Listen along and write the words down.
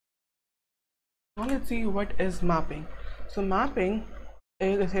Now let's see what is mapping. So mapping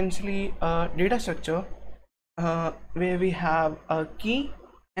is essentially a data structure where we have a key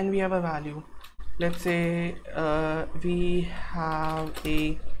and we have a value. Let's say we have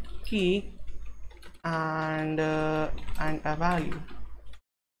a key and a value,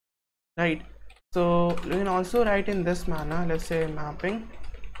 right? So you can also write in this manner. Let's say mapping.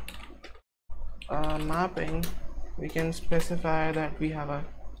 Mapping, we can specify that we have a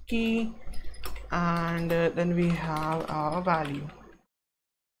key and then we have our value,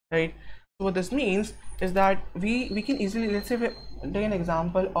 right? So what this means is that we can easily, let's say we take an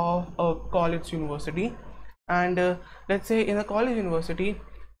example of a college university, and let's say in a college university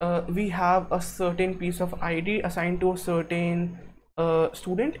we have a certain piece of ID assigned to a certain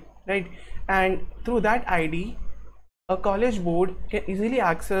student, right? And through that ID a college board can easily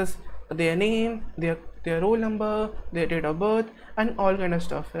access their name, their roll number, their date of birth, and all kind of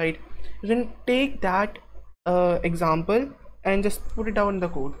stuff, right? You can take that example and just put it down in the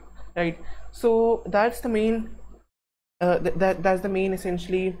code, right? So that's the main that's the main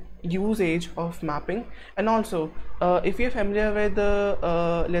essentially usage of mapping. And also if you're familiar with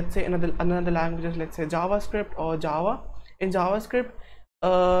the let's say another languages, let's say JavaScript or Java. In JavaScript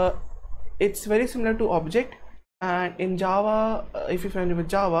it's very similar to object, and in Java if you're familiar with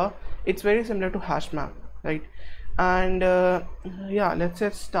Java, it's very similar to hash map, right? And yeah, let's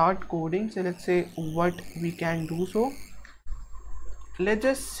just start coding. So let's say what we can do. So let's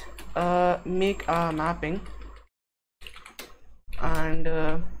just make a mapping, and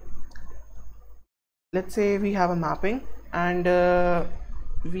let's say we have a mapping, and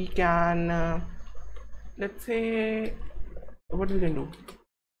we can let's say what we can do,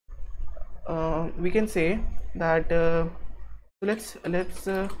 we can say that let's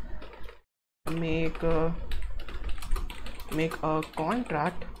make a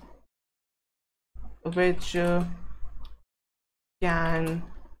contract which can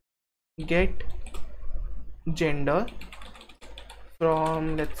get gender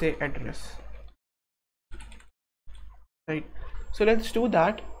from, let's say, address, right? So let's do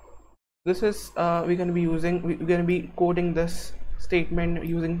that. This is we're going to be using, we're going to be coding this statement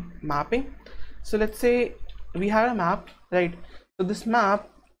using mapping. So let's say we have a map, right? So this map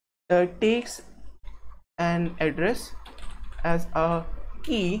takes an address as a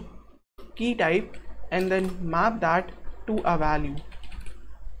key type and then map that to a value,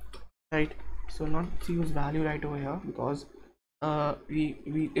 right? So not to use value right over here because we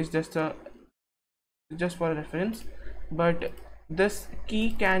it's just for a reference, but this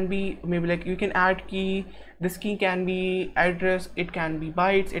key can be maybe like you can add key, this key can be address, it can be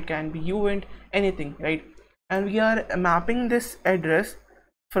bytes, it can be uint, anything, right? And we are mapping this address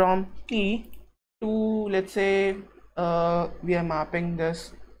from key to, let's say we are mapping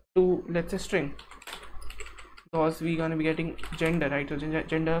this to, let's say, string, because we're going to be getting gender, right? So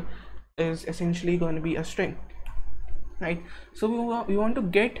gender is essentially going to be a string, right? So we want to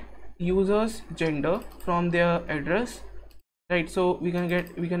get users gender from their address, right? So we're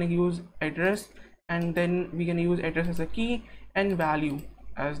gonna use address, and then we're gonna use address as a key and value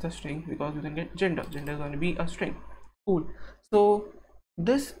as the string, because we can get gender is going to be a string. Cool. So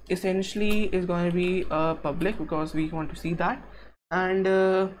this essentially is going to be public because we want to see that, and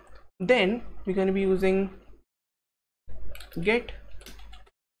then we're going to be using get,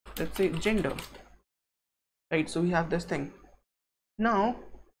 let's say, gender, right? So we have this thing now.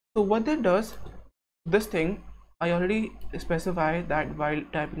 So what that does, this thing I already specified that while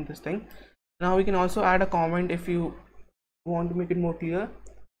typing this thing. Now we can also add a comment if you want to make it more clear.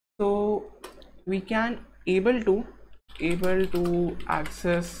 So we can able to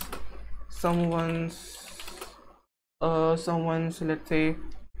access someone's let's say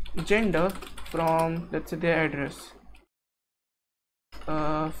gender from, let's say, their address,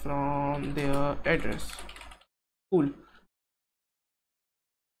 from their address. Cool.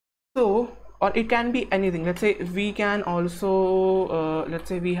 So, or it can be anything. Let's say we can also let's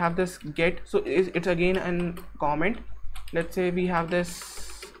say we have this get, so it's again a comment. Let's say we have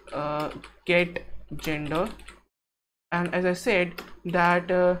this get gender, and as I said that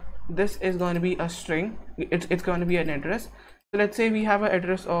this is going to be a string, it's going to be an address. So let's say we have an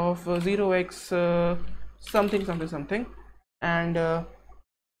address of 0x something, and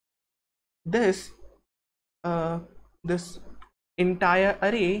this entire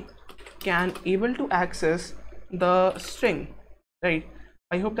array can able to access the string, right?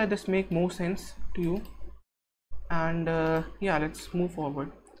 I hope that this make more sense to you, and yeah, let's move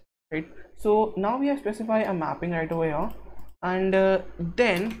forward, right? So now we have specified a mapping right over here, and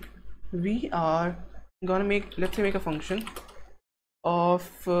then we are gonna make, let's say, make a function of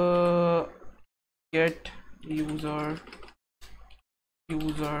get user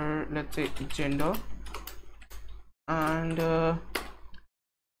let's say gender, and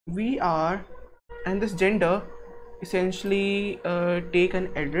this gender essentially take an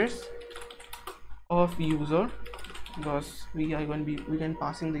address of user, because we can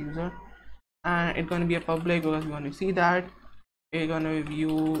passing the user, and it's going to be a public because we want to see that. We're going to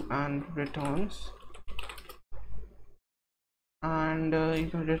view and returns, and you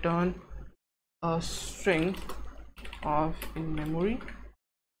can return a string of in memory,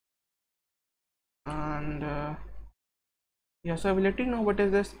 and yeah, so I will let you know what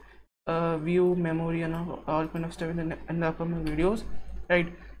is this view, memory, and all kind of stuff in the upcoming videos,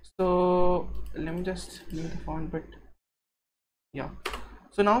 right? So let me just leave the font, but yeah.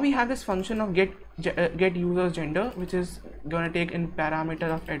 So now we have this function of get users gender, which is going to take in parameter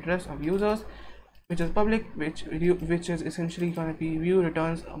of address of users, which is public, which is essentially going to be view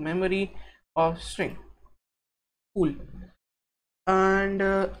returns a memory of string. Cool. And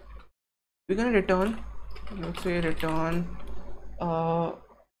we're going to return, let's say return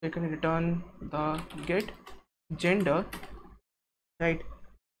we're going to return the get gender, right?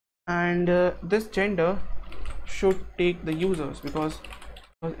 And this gender should take the users, because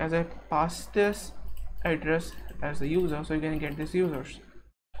as I pass this address as the user, so you're going to get these users.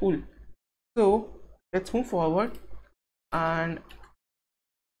 Cool. So let's move forward, and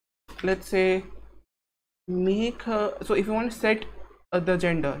let's say make so if you want to set the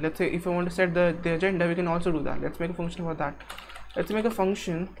gender, let's say if you want to set the gender, we can also do that. Let's make a function for that. Let's make a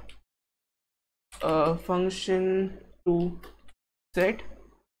function to set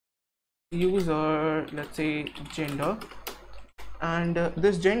user, let's say gender, and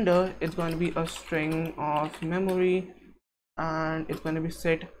this gender is going to be a string of memory, and it's going to be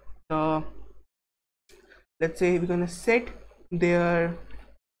set the, let's say we're going to set their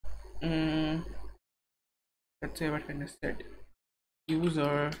let's say what kind of set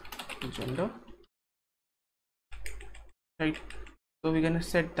user gender, right? So we're going to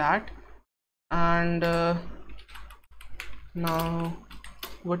set that, and now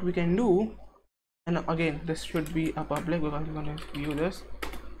what we can do, and again this should be a public because we're going to view this,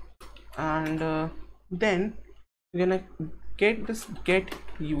 and then we're going to get this get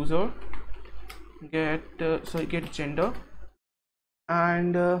user get gender,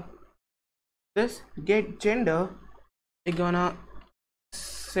 and this get gender is gonna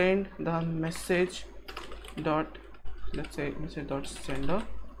send the message dot, let's say message dot sender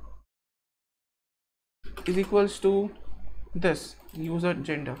is equals to this user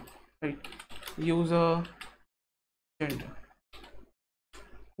gender, right? User gender.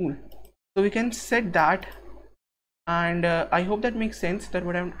 Cool. So we can set that, and I hope that makes sense, that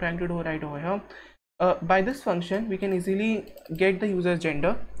what I'm trying to do right over here. By this function we can easily get the user's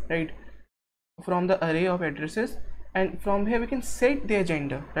gender, right, from the array of addresses, and from here we can set their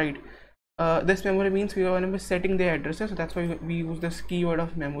gender, right? This memory means we are going to be setting their addresses, so that's why we use this keyword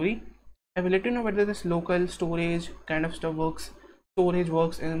of memory. I will let you know whether this local storage kind of stuff works, storage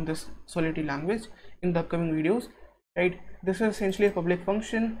works in this Solidity language in the upcoming videos, right? This is essentially a public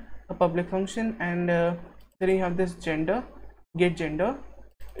function, and then you have this gender, get gender,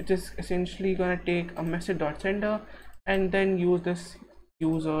 which is essentially going to take a message dot sender and then use this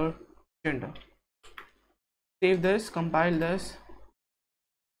user gender. Save this, compile this.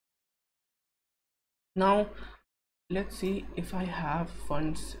 Now let's see if I have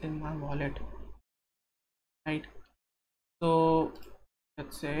funds in my wallet, right? So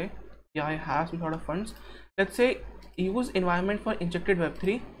let's say, yeah, I have some sort of funds. Let's say use environment for injected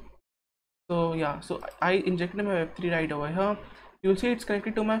web3. So yeah, so I injected my web3 right over here. You'll see it's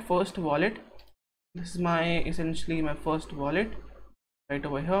connected to my first wallet. This is my essentially my first wallet right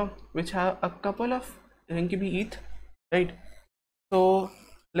over here, which have a couple of Rinkibi ETH, right? So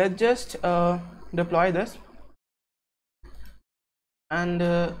let's just deploy this, and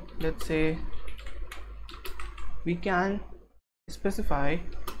let's say we can specify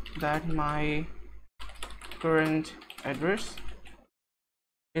that my current address,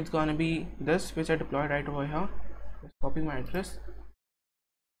 it's gonna be this which I deployed right over here. Just copy my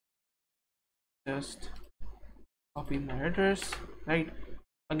address, right?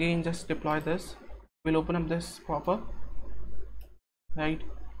 Again, just deploy this. We'll open up this pop-up, right?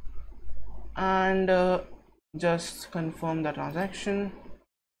 And just confirm the transaction.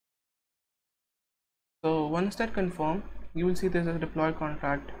 So once that confirm, you will see there's a deploy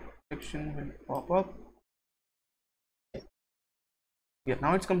contract section will pop up. Yeah,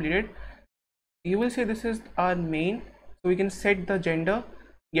 now it's completed. You will see this is our main, so we can set the gender,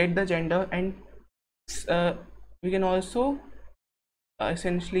 get the gender, and we can also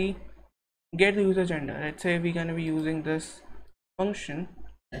essentially get the user gender. Let's say we're going to be using this function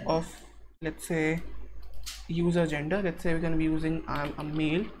of, let's say, user gender. Let's say we're going to be using I'm a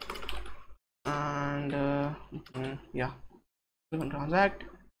male, and yeah, we can transact.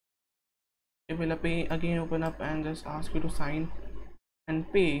 It will pay again, open up and just ask you to sign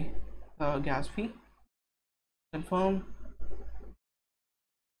and pay gas fee. Confirm.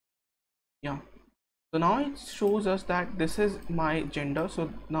 Yeah, so now it shows us that this is my gender.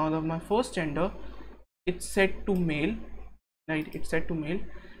 So now my first gender, it's set to male, right? It's set to male.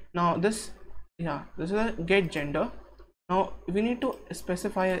 Now this, yeah, this is a get gender. Now we need to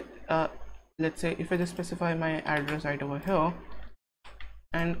specify let's say if I just specify my address right over here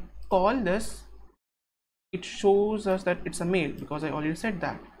and call this, it shows us that it's a male because I already said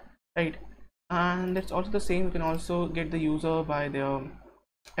that, right? And it's also the same. You can also get the user by their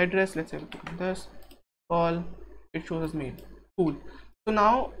address. Let's say this call, it shows as male. Cool. So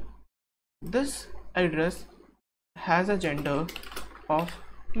now this address has a gender of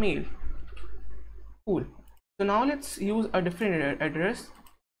male. Cool. So now let's use a different address.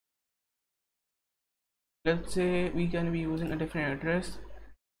 Let's say we can be using a different address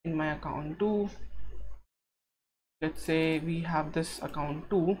in my account 2. Let's say we have this account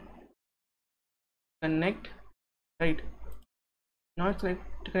 2 connect, right? Now it's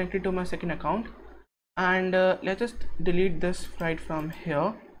connected to my second account, and let's just delete this right from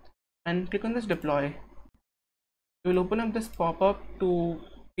here and click on this deploy. We will open up this pop-up to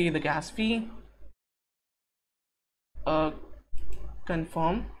pay the gas fee,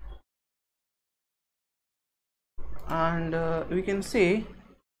 confirm, and we can say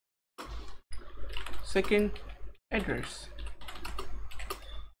second address.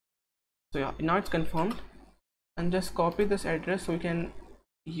 So yeah, now it's confirmed, and just copy this address so we can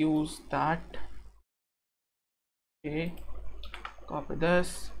use that. Okay, copy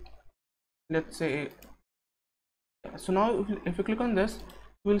this. Let's say, so now if you click on this,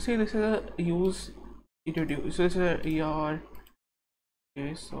 we'll see this is a use ETD. So this is your,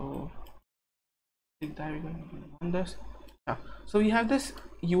 okay, so click that, we're going to run this. Yeah, so we have this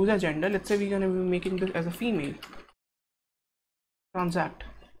user gender. Let's say we're going to be making this as a female. Transact.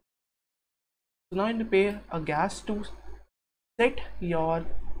 So now you need to pay a gas to set your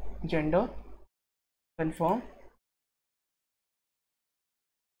gender. Confirm.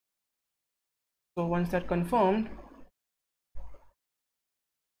 So once that confirmed,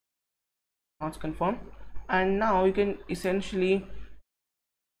 now it's confirmed, and now you can essentially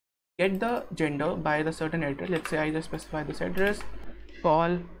get the gender by the certain address. Let's say I just specify this address,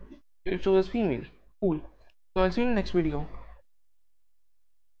 call, it shows female. Cool. So I'll see you in the next video.